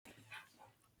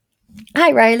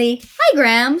Hi, Riley. Hi,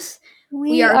 Grams.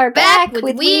 We are back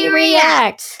with We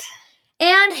React.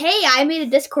 And hey, I made a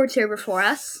Discord server for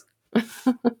us.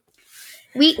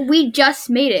 we just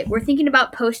made it. We're thinking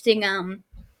about posting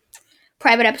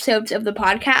private episodes of the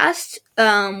podcast,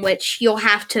 which you'll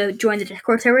have to join the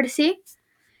Discord server to see.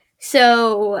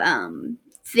 So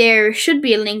there should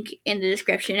be a link in the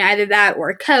description, either that or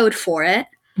a code for it.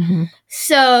 Mm-hmm.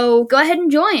 So go ahead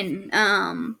and join.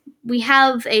 We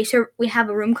have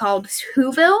a room called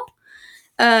Whoville,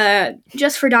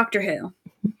 just for Doctor Who.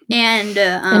 And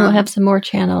we'll have some more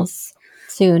channels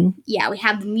soon. Yeah, we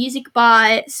have the music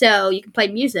bot, so you can play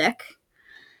music.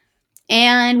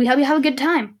 And we hope you have a good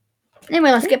time.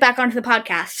 Anyway, let's get back onto the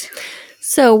podcast.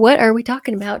 So, what are we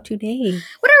talking about today?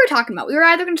 What are we talking about? We were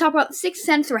either going to talk about The Sixth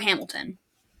Sense or Hamilton.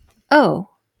 Oh.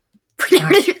 We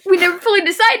never fully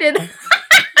decided.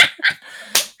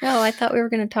 No, I thought we were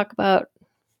going to talk about...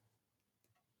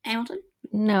 Hamilton?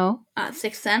 No.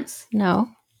 Sixth Sense? No.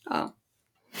 Oh.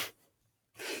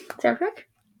 Star Trek?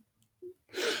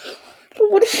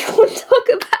 What do you want to talk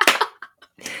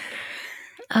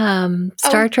about?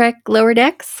 Star Trek Lower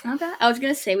Decks. Okay. I was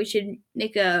going to say we should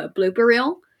make a blooper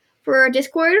reel for our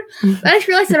Discord. But I just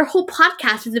realized that our whole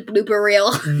podcast is a blooper reel.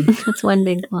 It's one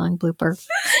big, long blooper.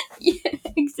 Yeah,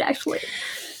 exactly.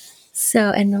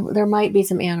 So, and there might be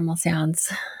some animal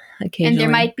sounds occasionally. And there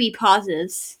might be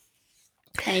pauses.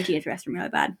 I need to use the restroom really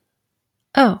bad.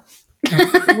 Oh.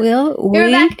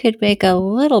 We could make a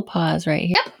little pause right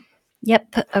here.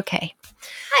 Yep. Okay.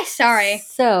 Hi, sorry.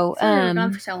 So, we were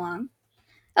gone for so long.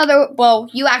 Well,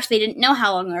 you actually didn't know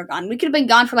how long we were gone. We could have been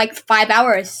gone for like 5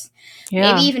 hours.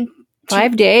 Yeah. Maybe even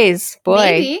 5 days. Boy.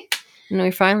 Maybe. And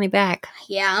we're finally back.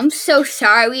 Yeah, I'm so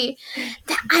sorry.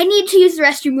 I need to use the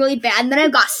restroom really bad, and then I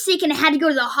got sick and I had to go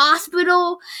to the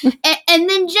hospital. and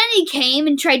then Jenny came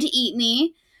and tried to eat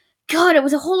me. God, it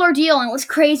was a whole ordeal, and it was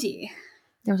crazy.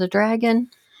 There was a dragon.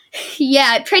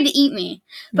 Yeah, it tried to eat me,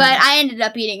 but I ended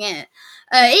up eating it.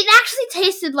 It actually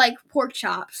tasted like pork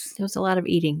chops. There was a lot of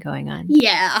eating going on.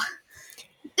 Yeah.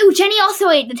 Ooh, Jenny also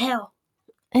ate the tail.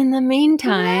 In the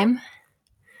meantime,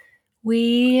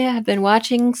 we have been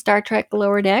watching Star Trek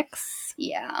Lower Decks.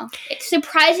 Yeah. It's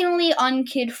surprisingly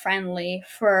unkid friendly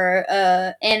for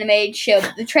an animated show.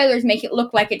 The trailers make it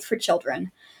look like it's for children.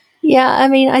 Yeah, I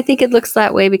mean, I think it looks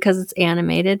that way because it's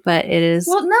animated, but it is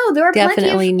there are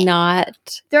definitely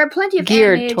not there are plenty of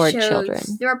geared toward children.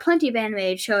 There are plenty of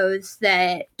animated shows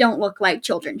that don't look like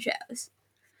children's shows.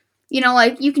 You know,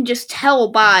 like, you can just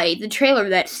tell by the trailer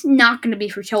that it's not going to be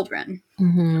for children.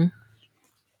 Mm-hmm.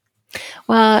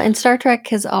 Well, and Star Trek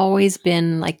has always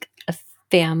been like a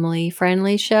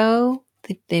family-friendly show.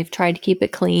 They've tried to keep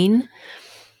it clean.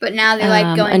 But now they're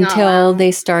like going until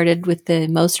they started with the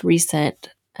most recent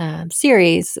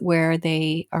series where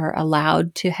they are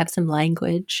allowed to have some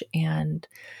language and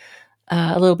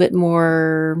a little bit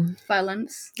more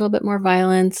violence, a little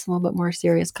bit more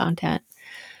serious content.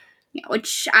 Yeah,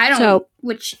 which I don't.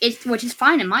 Which is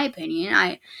fine in my opinion.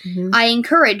 I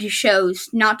encourage shows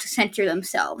not to censor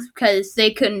themselves because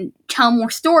they can tell more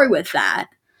story with that.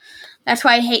 That's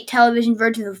why I hate television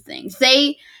versions of things.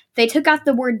 They took out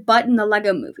the word "butt" in the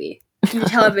Lego Movie in the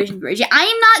television version. I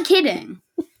am not kidding.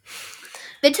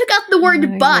 They took out the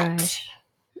word "butt."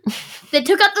 They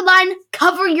took out the line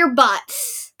 "cover your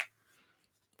butts."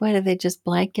 Why did they just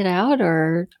blank it out,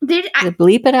 or did they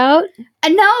bleep it out?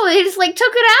 No, they just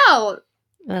took it out.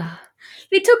 Ugh.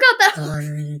 They took out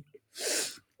that.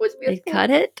 They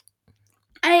cut it.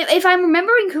 If I'm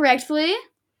remembering correctly.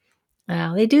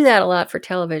 Well, they do that a lot for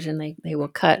television. They will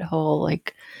cut whole It's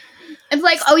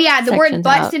like, oh yeah, the word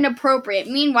 "butt's" inappropriate.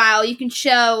 Meanwhile, you could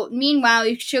show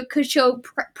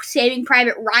Saving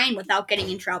Private Ryan without getting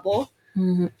in trouble.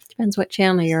 Mm-hmm. Depends what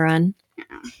channel you're on.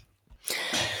 Yeah.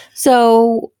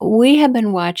 So we have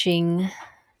been watching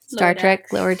Star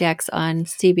Trek Lower Decks on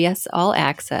CBS All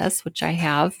Access, which I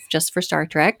have just for Star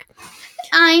Trek.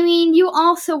 I mean, you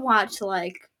also watch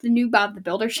the new Bob the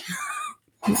Builder show.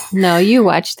 No, you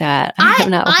watched that. I did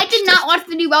not watch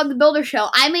the new Bob the Builder show.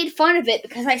 I made fun of it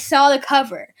because I saw the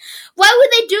cover. Why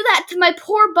would they do that to my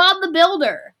poor Bob the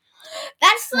Builder?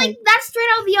 That's straight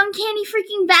out of the Uncanny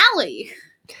Freaking Valley.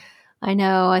 I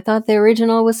know. I thought the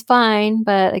original was fine,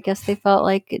 but I guess they felt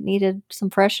like it needed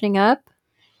some freshening up.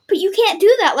 But you can't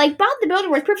do that. Bob the Builder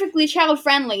was perfectly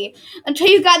child-friendly until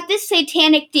you got this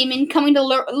satanic demon coming to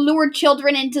lure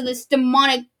children into this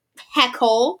demonic heck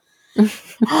hole.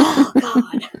 Oh,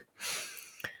 God.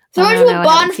 Throw it into a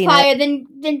bonfire,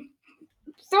 then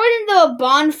throw it into a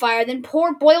bonfire, then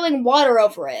pour boiling water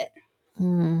over it.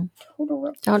 Mm.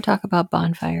 Don't talk about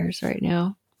bonfires right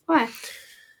now. Why?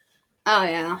 Oh,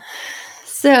 yeah.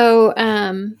 So,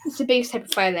 it's the biggest type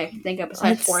of fire that I can think of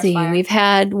besides forest fire. We've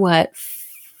had,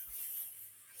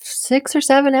 6 or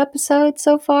 7 episodes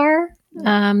so far? They're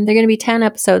going to be 10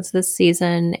 episodes this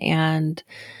season, and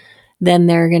then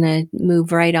they're going to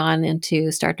move right on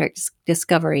into Star Trek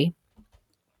Discovery.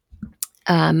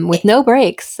 With no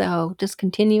breaks, so just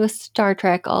continuous Star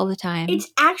Trek all the time.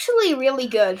 It's actually really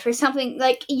good for something,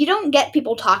 like, you don't get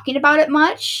people talking about it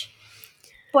much,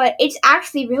 but it's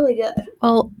actually really good.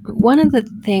 Well, one of the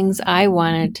things I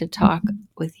wanted to talk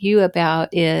with you about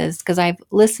is, because I've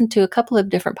listened to a couple of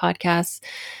different podcasts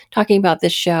talking about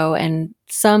this show, and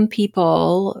some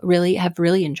people have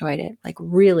really enjoyed it, like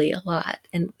really a lot,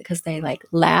 and because they like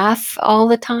laugh all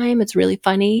the time. It's really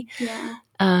funny. Yeah.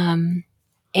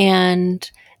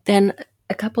 And then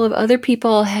a couple of other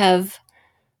people have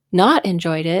not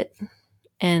enjoyed it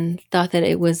and thought that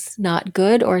it was not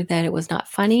good, or that it was not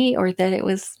funny, or that it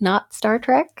was not Star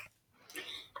Trek.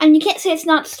 And you can't say it's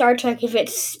not Star Trek if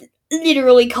it's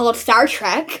literally called Star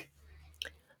Trek.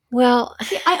 Well,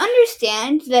 see, I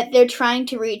understand that they're trying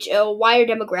to reach a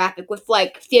wider demographic with,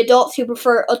 like, the adults who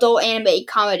prefer adult animated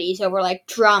comedies over, like,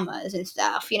 dramas and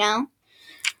stuff, you know?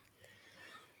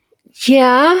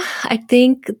 Yeah, I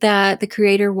think that the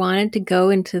creator wanted to go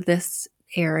into this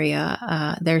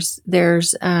area. There's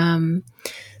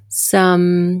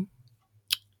some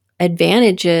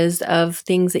advantages of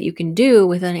things that you can do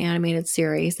with an animated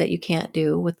series that you can't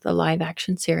do with the live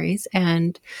action series,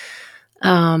 and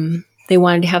they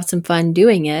wanted to have some fun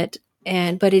doing it.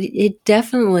 But he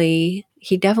definitely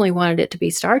wanted it to be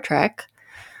Star Trek.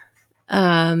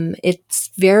 It's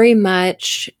very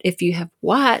much, if you have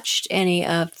watched any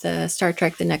of the Star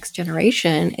Trek The Next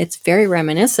Generation, it's very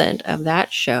reminiscent of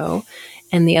that show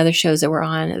and the other shows that were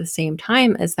on at the same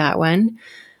time as that one.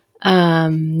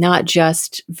 Not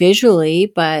just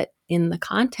visually, but in the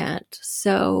content.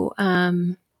 So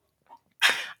I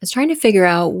was trying to figure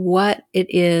out what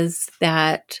it is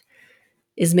that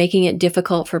is making it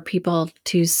difficult for people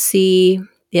to see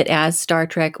it as Star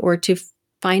Trek or to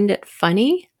find it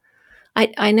funny.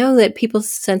 I know that people's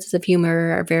senses of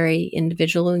humor are very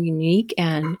individual and unique,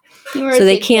 and humor so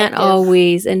they can't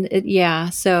always,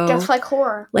 so just like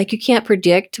horror. Like, you can't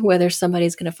predict whether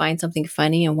somebody's going to find something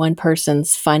funny, and one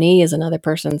person's funny is another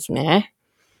person's meh.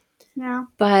 Yeah.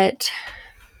 But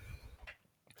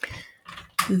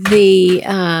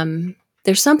there's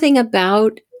something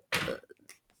about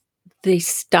the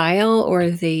style or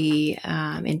the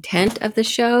intent of the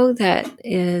show that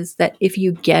is that if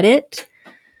you get it,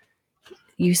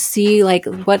 you see, like,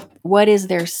 what is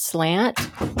their slant,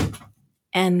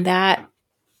 and that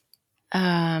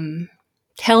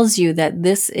tells you that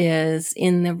this is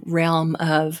in the realm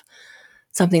of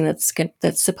something that's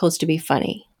supposed to be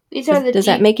funny. Does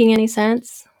that making any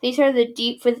sense? These are the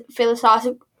deep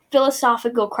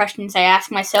philosophical questions I ask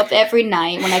myself every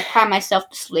night when I cry myself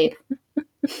to sleep.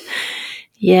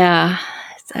 Yeah.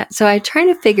 So I'm trying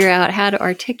to figure out how to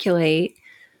articulate,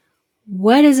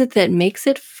 what is it that makes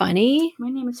it funny? My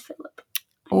name is Philip.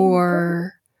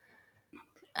 Or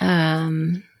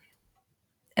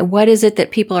what is it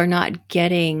that people are not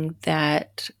getting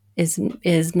that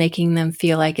is making them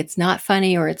feel like it's not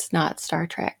funny or it's not Star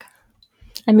Trek?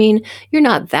 I mean, you're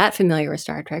not that familiar with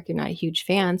Star Trek. You're not a huge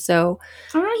fan. So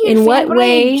I'm not a huge fan, but I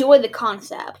enjoy the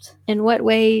concept. In what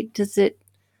way does it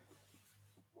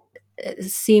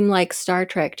seem like Star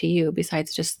Trek to you,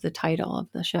 besides just the title of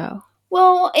the show?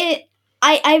 Well,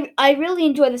 I really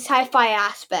enjoy the sci-fi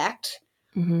aspect.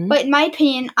 Mm-hmm. But in my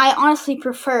opinion, I honestly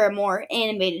prefer more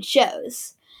animated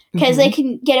shows. Because they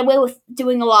can get away with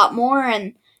doing a lot more,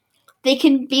 and they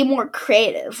can be more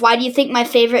creative. Why do you think my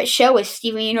favorite show is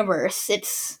Steven Universe?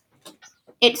 It's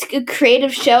a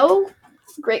creative show,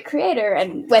 great creator,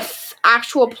 and with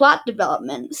actual plot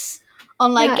developments,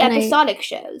 unlike episodic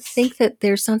shows. I think that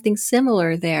there's something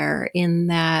similar there in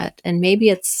that, and maybe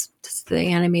it's just the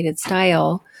animated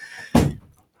style.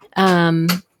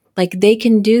 Like, they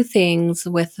can do things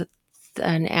with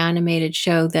an animated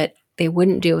show that they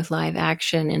wouldn't do with live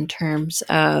action, in terms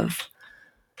of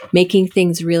making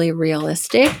things really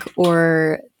realistic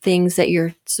or things that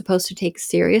you're supposed to take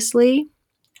seriously.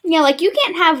 Yeah, like, you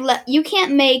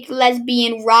can't make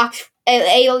lesbian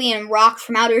alien rocks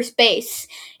from outer space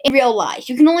in real life.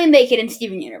 You can only make it in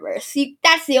Steven Universe.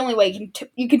 That's the only way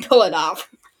you can pull it off.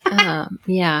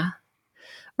 Yeah.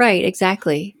 Right,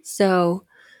 exactly. So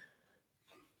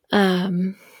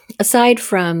aside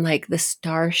from, like, the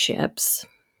starships,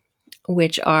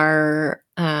 which are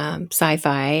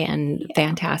sci-fi and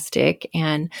fantastic,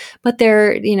 but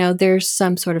there's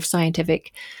some sort of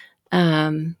scientific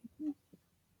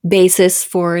basis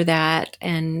for that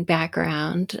and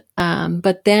background.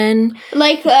 But then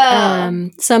like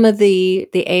some of the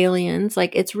aliens,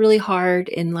 like it's really hard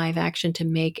in live action to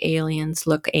make aliens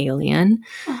look alien.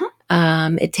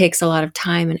 It takes a lot of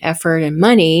time and effort and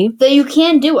money. But you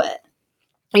can do it.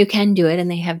 You can do it,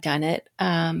 and they have done it.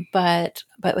 But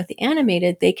with the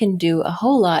animated, they can do a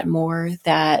whole lot more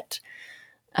that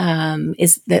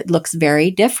looks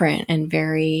very different and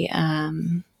very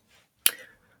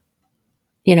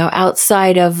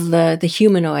outside of the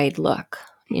humanoid look.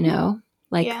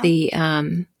 Like the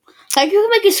like you can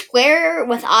make a square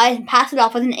with eyes and pass it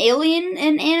off with an alien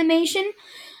in animation.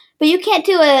 But you can't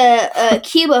do a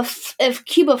cube of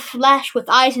flesh with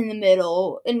eyes in the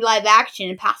middle in live action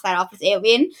and pass that off as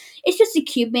alien. It's just a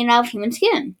cube made out of human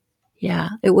skin. Yeah,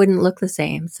 it wouldn't look the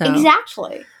same. So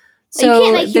exactly. So you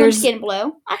can't make human skin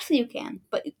blue. Actually, you can,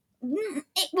 but it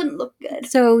wouldn't look good.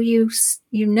 So you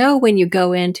know when you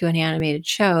go into an animated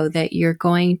show that you're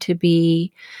going to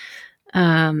be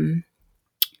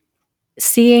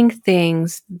seeing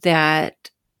things that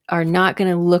are not going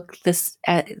to look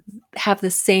have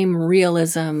the same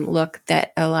realism look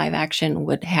that a live action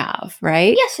would have,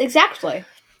 right? Yes, exactly.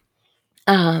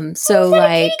 So like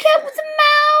a kitty cat with a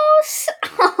mouse.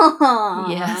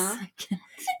 Yes,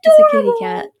 it's a kitty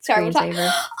cat.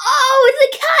 Screensaver. Oh, it's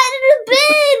a cat in a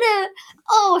bin.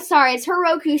 Oh, sorry, it's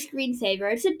Heroku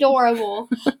screensaver. It's adorable.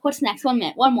 What's next? 1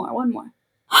 minute. One more.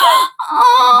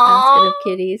 Basket of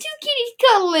kitties. 2 kitties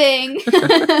cuddling.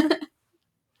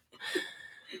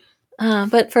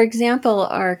 But for example,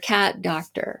 our cat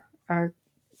doctor, our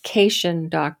Cation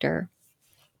doctor,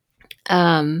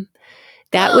 that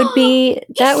would be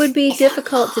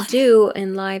difficult to do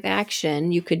in live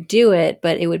action. You could do it,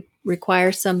 but it would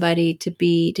require somebody to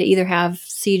either have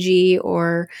CG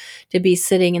or to be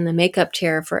sitting in the makeup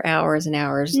chair for hours and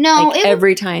hours. No,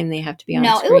 every time they have to be on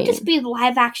screen. No, it would just be a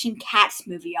live action Cats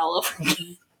movie all over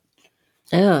again.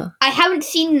 Oh. I haven't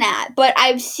seen that, but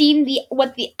I've seen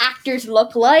what the actors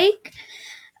look like.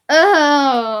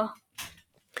 Oh.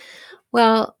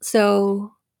 Well,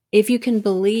 so if you can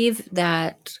believe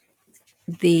that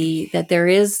there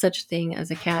is such a thing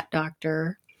as a cat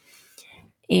doctor,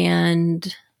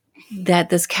 and that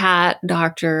this cat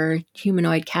doctor,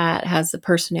 humanoid cat, has a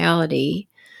personality,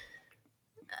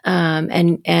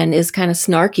 and is kind of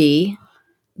snarky,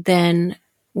 then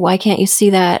why can't you see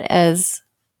that as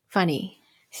funny?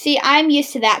 See, I'm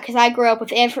used to that because I grew up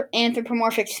with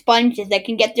anthropomorphic sponges that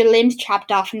can get their limbs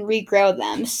chopped off and regrow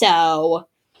them, so...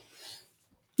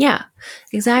 Yeah,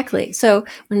 exactly. So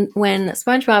when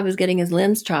SpongeBob is getting his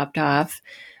limbs chopped off,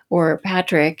 or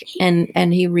Patrick,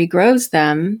 and he regrows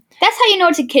them... That's how you know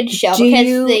it's a kid's show,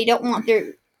 because they don't want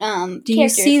their do you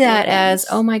see that as,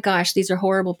 oh my gosh, these are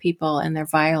horrible people and they're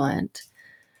violent?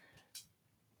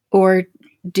 Or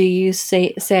do you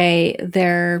say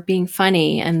they're being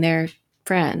funny and they're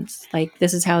friends? Like,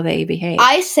 this is how they behave.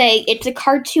 I say it's a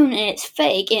cartoon and it's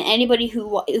fake, and anybody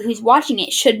who's watching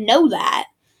it should know that.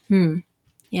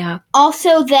 Yeah.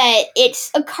 Also, that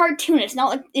it's a cartoon. It's not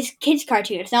like it's a kid's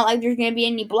cartoon. It's not like there's going to be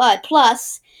any blood.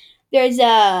 Plus,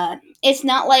 it's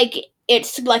not like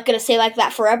it's like going to stay like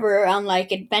that forever on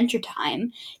like Adventure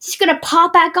Time. It's just going to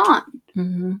pop back on.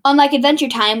 Mm-hmm. Unlike Adventure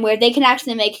Time, where they can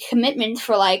actually make commitments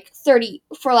for like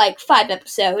 5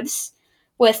 episodes,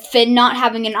 with Finn not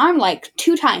having an arm like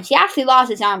 2 times. He actually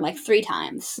lost his arm like 3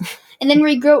 times. And then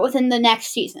regrow it within the next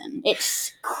season.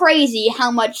 It's crazy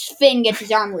how much Finn gets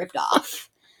his arm ripped off.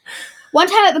 One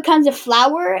time it becomes a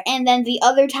flower, and then the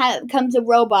other time it becomes a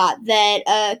robot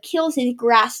that kills his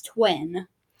grass twin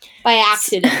by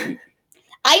accident.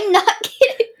 I'm not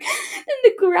kidding. And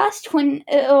the grass twin,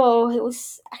 it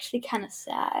was actually kind of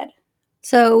sad.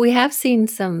 So we have seen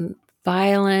some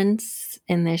violence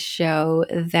in this show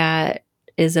that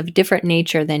is of different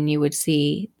nature than you would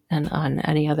see on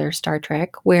any other Star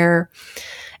Trek,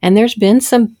 and there's been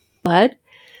some blood.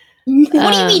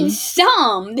 What do you mean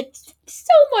some? There's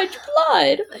so much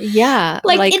blood. Yeah,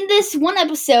 like in this one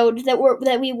episode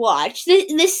that we watched,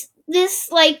 this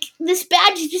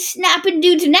badge is just snapping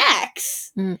dudes'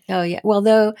 necks. Oh yeah. Well,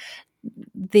 though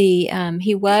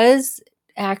he was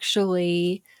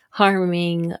actually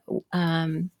harming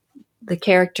the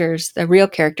characters, the real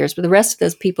characters, but the rest of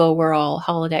those people were all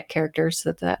holodeck characters,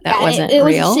 so that wasn't real. It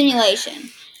was a simulation.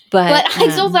 But I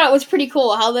still thought it was pretty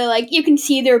cool how they you can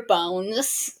see their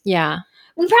bones. Yeah.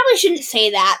 We probably shouldn't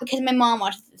say that because my mom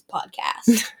watches this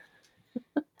podcast.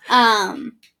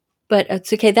 But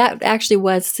it's okay. That actually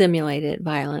was simulated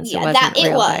violence. Yeah, it wasn't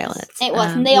real violence. It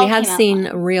wasn't. We have seen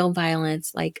real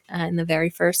violence, like in the very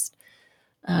first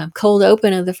cold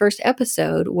open of the first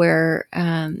episode where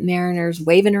Mariner's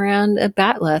waving around a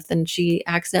bat'leth and she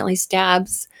accidentally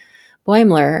stabs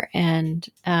Boimler, and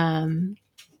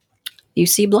you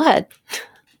see blood.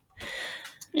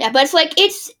 Yeah, but it's like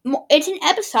it's an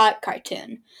episodic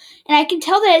cartoon, and I can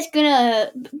tell that it's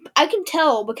gonna. I can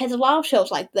tell because a lot of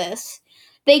shows like this,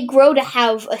 they grow to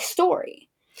have a story.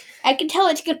 I can tell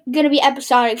it's gonna be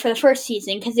episodic for the first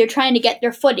season because they're trying to get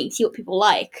their footing, see what people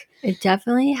like. It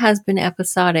definitely has been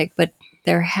episodic, but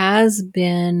there has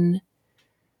been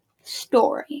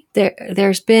story.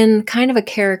 There's been kind of a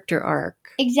character arc.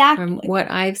 Exactly. From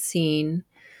what I've seen.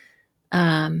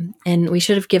 And we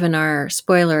should have given our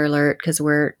spoiler alert because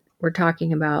we're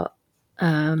talking about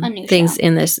things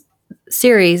in this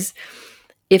series.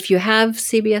 If you have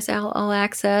CBS All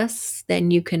Access,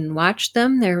 then you can watch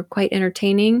them. They're quite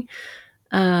entertaining.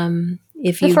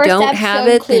 If you don't have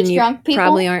it, then you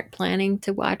probably aren't planning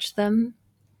to watch them.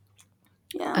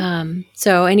 Yeah.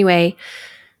 So anyway,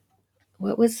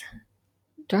 what was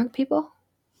drunk people?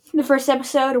 The first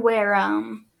episode where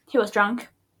he was drunk.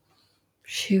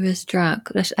 She was drunk.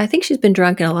 I think she's been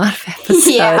drunk in a lot of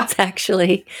episodes,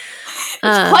 actually. It's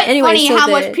quite funny how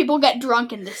much people get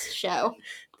drunk in this show.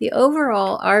 The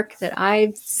overall arc that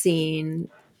I've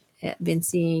been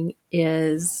seeing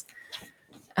is...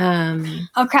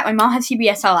 oh, crap. My mom has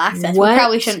CBS All Access. We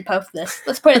probably shouldn't post this.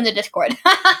 Let's put it in the Discord.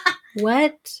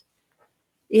 What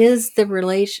is the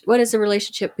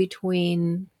relationship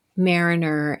between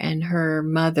Mariner and her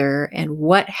mother, and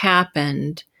what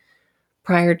happened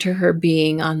prior to her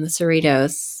being on the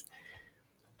Cerritos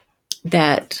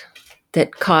that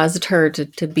caused her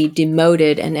to be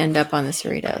demoted and end up on the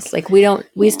Cerritos? Like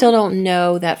we still don't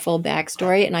know that full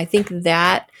backstory, and I think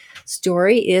that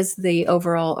story is the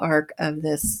overall arc of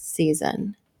this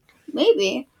season.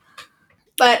 Maybe.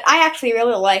 But I actually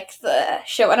really like the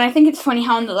show, and I think it's funny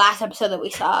how in the last episode that we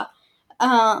saw,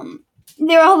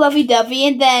 they're all lovey-dovey,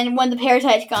 and then when the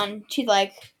parasite's gone, she's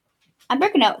like, I'm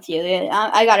breaking up with you.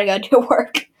 I gotta go do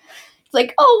work. It's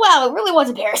like, oh wow, it really was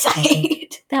a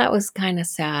parasite. That was kind of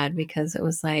sad because it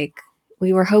was like,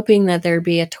 we were hoping that there'd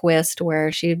be a twist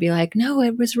where she'd be like, no,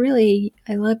 it was really,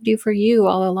 I loved you for you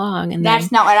all along. And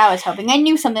that's not what I was hoping. I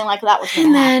knew something like that was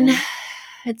going to happen. And then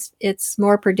it's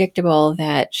more predictable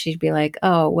that she'd be like,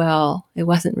 oh, well, it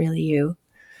wasn't really you.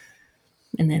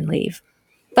 And then leave.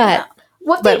 But,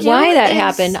 why that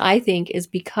happened, I think, is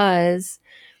because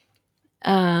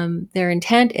their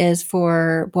intent is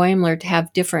for Boimler to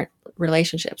have different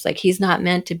relationships. Like, he's not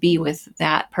meant to be with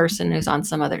that person who's on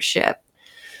some other ship.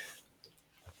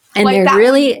 And like they're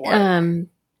really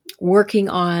working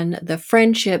on the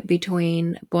friendship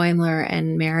between Boimler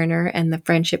and Mariner and the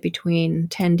friendship between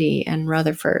Tendi and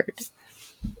Rutherford.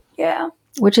 Yeah.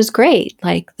 Which is great.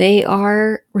 Like, they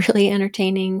are really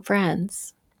entertaining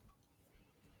friends.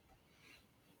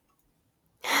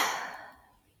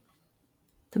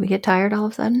 Did we get tired all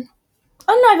of a sudden?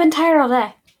 Oh, no, I've been tired all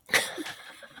day.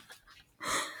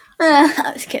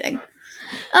 I was kidding.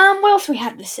 What else do we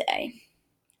have to say?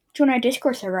 Join our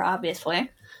Discord server, obviously.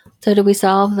 So did we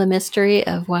solve the mystery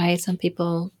of why some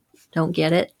people don't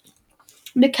get it?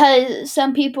 Because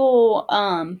some people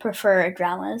prefer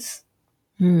dramas.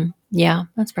 Yeah,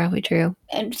 that's probably true.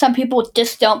 And some people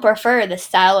just don't prefer the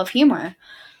style of humor.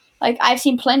 Like, I've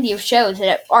seen plenty of shows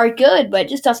that are good, but it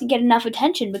just doesn't get enough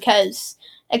attention because,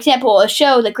 example, a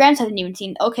show that Grams hasn't even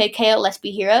seen, OK, KO, Let's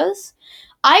Be Heroes.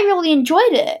 I really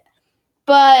enjoyed it.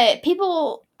 But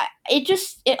people...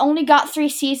 It only got 3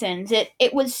 seasons. It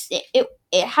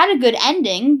had a good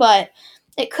ending, but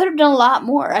it could have done a lot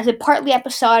more as a partly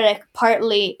episodic,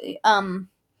 partly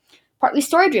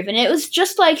story driven. It was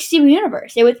just like Steven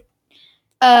Universe. It was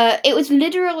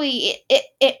literally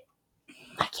it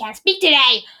I can't speak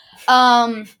today.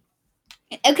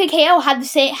 OKKO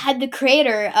had the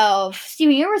creator of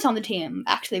Steven Universe on the team,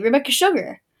 actually, Rebecca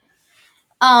Sugar.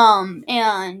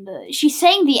 And she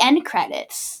sang the end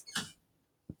credits.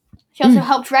 She also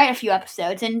helped write a few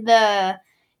episodes, and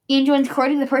Ian Jones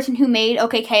Cordy, the person who made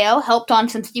OKKO, helped on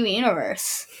some Steven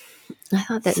Universe. I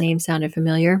thought that name sounded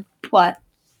familiar. What?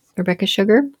 Rebecca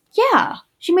Sugar? Yeah,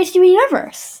 she made Steven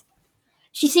Universe.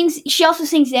 She also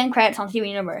sings the end credits on Steven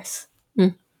Universe.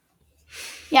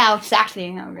 Yeah, it's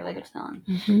actually a really good song.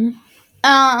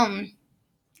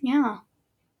 Yeah.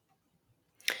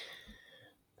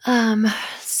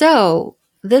 So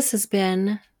this has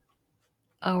been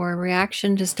our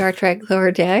reaction to Star Trek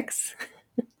Lower Decks.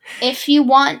 If you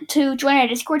want to join our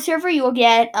Discord server, you will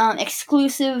get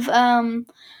exclusive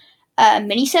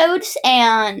minisodes,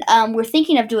 and we're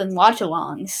thinking of doing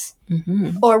watch-alongs,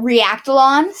 or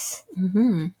react-alongs,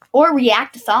 or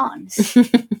react-a-thons,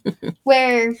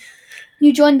 where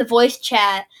You join the voice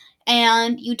chat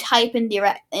and you type in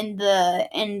the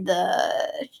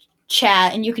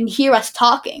chat, and you can hear us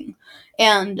talking,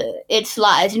 and it's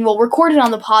live, and we'll record it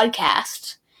on the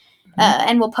podcast.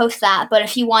 And we'll post that. But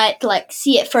if you want to like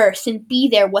see it first and be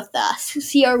there with us,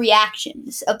 see our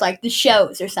reactions of like the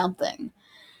shows or something,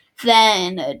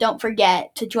 then don't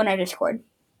forget to join our Discord.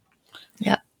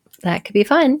 Yep, that could be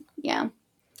fun. Yeah.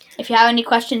 If you have any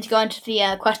questions, go into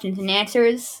the questions and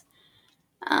answers.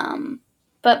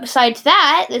 But besides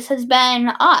that, this has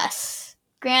been us,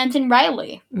 Grant and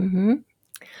Riley.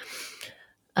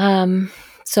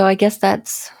 So I guess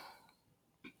that's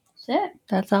it.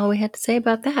 That's all we had to say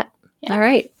about that. Yeah. All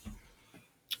right.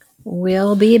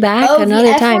 We'll be back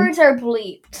another the time. F-words are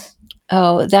bleeped.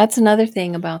 Oh, that's another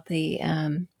thing about the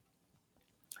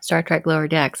Star Trek Lower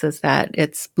Decks is that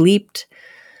it's bleeped.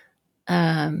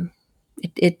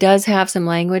 It does have some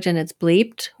language and it's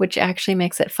bleeped, which actually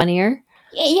makes it funnier.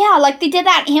 Yeah, like they did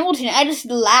that in Hamilton. I just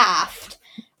laughed.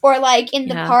 Or like in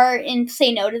the part in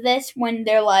Say No to This when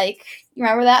they're like, you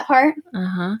remember that part?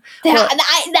 Uh-huh.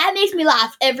 That makes me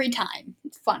laugh every time.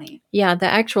 It's funny. Yeah, the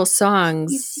actual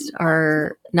songs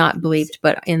are not bleeped,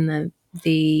 but in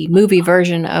the movie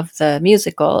version of the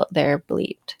musical, they're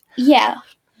bleeped. Yeah.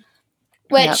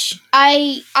 Which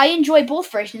I enjoy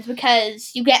both versions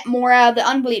because you get more out of the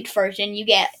unbleeped version,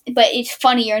 but it's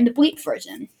funnier in the bleeped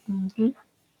version. Mm-hmm.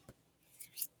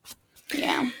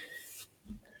 Yeah.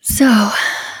 So,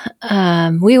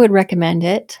 we would recommend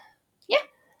it. Yeah.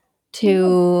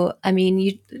 I mean,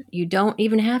 you don't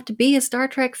even have to be a Star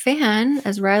Trek fan,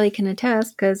 as Riley can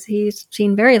attest, because he's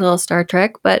seen very little Star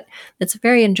Trek, but it's a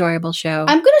very enjoyable show.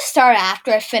 I'm going to start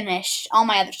after I finish all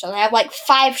my other shows. I have like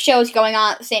 5 shows going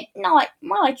on at the same, no, like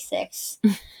more like 6.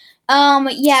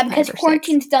 Yeah, because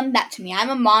quarantine's done that to me. I'm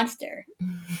a monster.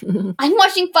 I'm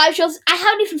watching 5 shows. I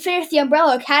haven't even finished The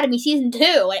Umbrella Academy season 2,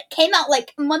 and it came out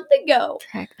like a month ago.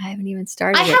 Heck, I haven't even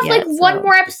started it yet. I have like one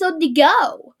more episode to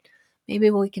go. Maybe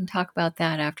we can talk about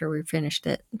that after we've finished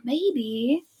it.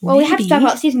 Maybe. Well, we have to talk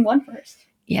about season 1 first.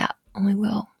 Yeah, we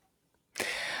will.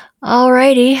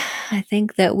 Alrighty. I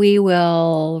think that we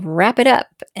will wrap it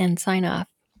up and sign off.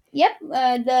 Yep.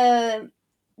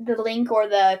 The link or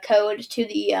the code to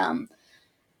the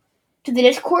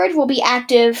Discord will be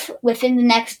active within the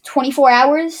next 24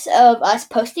 hours of us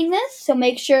posting this, so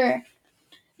make sure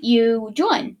you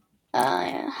join.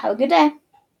 Have a good day.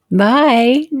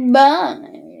 Bye.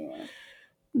 Bye.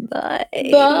 Bye.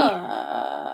 Bye.